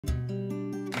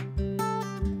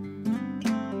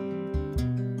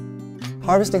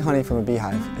Harvesting honey from a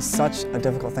beehive is such a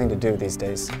difficult thing to do these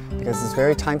days because it's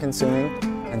very time-consuming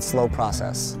and slow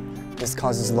process. This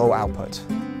causes low output.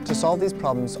 To solve these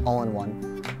problems all in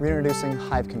one, we're introducing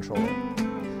Hive Controller.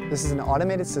 This is an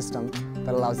automated system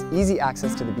that allows easy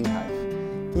access to the beehive.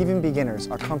 Even beginners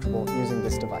are comfortable using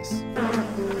this device.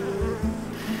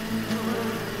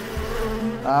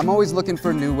 I'm always looking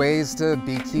for new ways to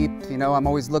beekeep. I'm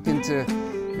always looking to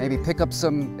maybe pick up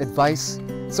some advice.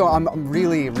 So I'm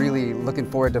really looking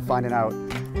forward to finding out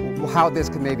how this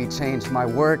could maybe change my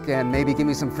work and maybe give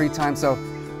me some free time. So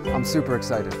I'm super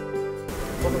excited.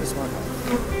 Welcome to Smart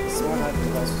Hive. The Smart Hive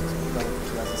device was developed in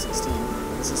 2016.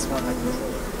 This is Smart Hive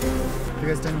Controller. Have you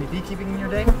guys done any beekeeping in your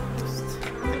day?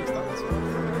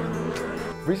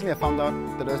 Recently I found out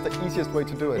that it's the easiest way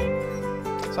to do it.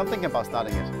 So I'm thinking about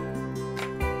starting it.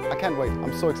 I can't wait,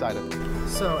 I'm so excited.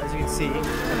 So, as you can see, at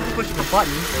the push of a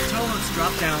button, the tones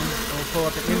drop down and will pull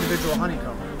up an individual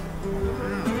honeycomb.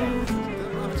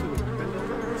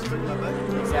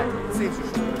 Exactly. It saves your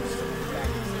shoulders.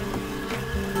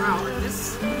 Wow,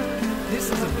 this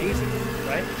is amazing,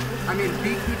 right? I mean,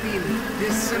 beekeeping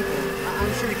this simple,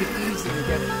 I'm sure you could easily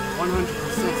get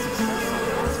 100% success on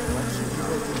this collection.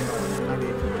 I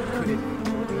mean, could it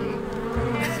be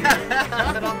easy?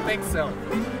 I don't think so.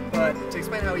 But to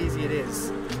explain how easy it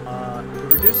is,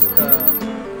 it reduces the time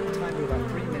to about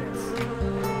 3 minutes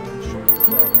and shortens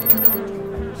the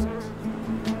maintenance to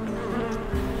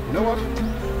 25%. You know what?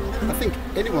 I think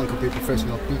anyone could be a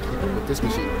professional beekeeper with this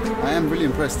machine. I am really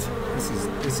impressed. This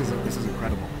is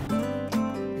incredible.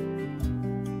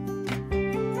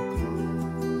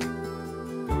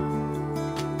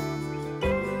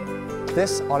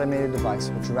 This automated device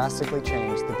will drastically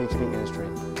change the beekeeping industry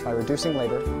by reducing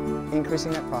labor,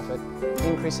 increasing net profit,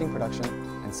 increasing production,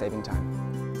 and saving time.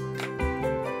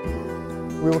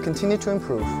 We will continue to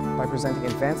improve by presenting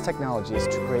advanced technologies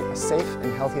to create a safe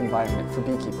and healthy environment for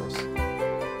beekeepers.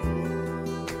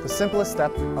 The simplest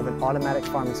step of an automatic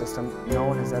farming system no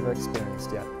one has ever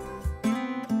experienced yet.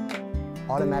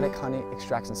 Automatic honey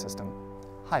extraction system,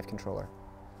 Hive Controller.